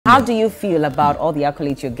How do you feel about all the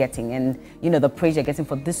accolades you're getting and, you know, the praise you're getting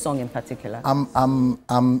for this song in particular? In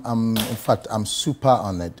fact, I'm super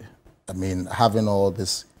honored. I mean, having all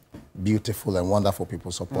this beautiful and wonderful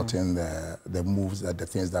people supporting the moves, the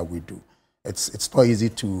things that we do. It's not easy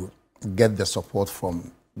to get the support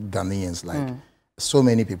from Ghanaians. Like so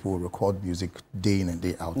many people record music day in and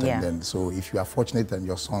day out, and then so if you are fortunate and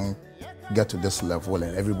your song get to this level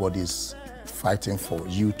and everybody's fighting for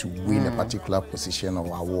you to win a particular position or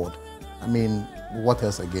award, I mean, what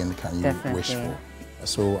else again can you wish for?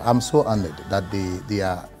 So I'm so honored that they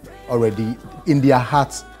are already in their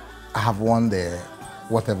hearts. I have won the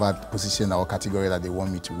whatever position or category that they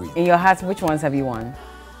want me to win. In your heart, which ones have you won?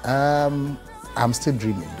 I'm still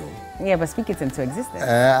dreaming though. Yeah, but speak it into existence.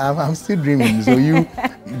 I'm still dreaming. So you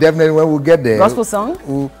definitely, when we get there. Gospel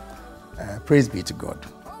song? Praise be to God.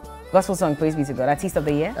 Gospel song, praise be to God. Artist of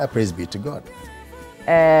the year? Praise be to God.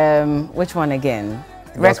 Which one again?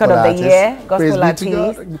 Record of the year, gospel artist.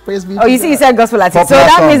 Praise be to God. Oh, you see, you said gospel artist. So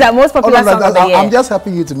that means that most popular song of the year. I'm just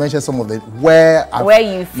helping you to mention some of the where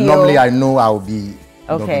you feel normally I know I'll be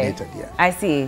nominated. Yeah, I see.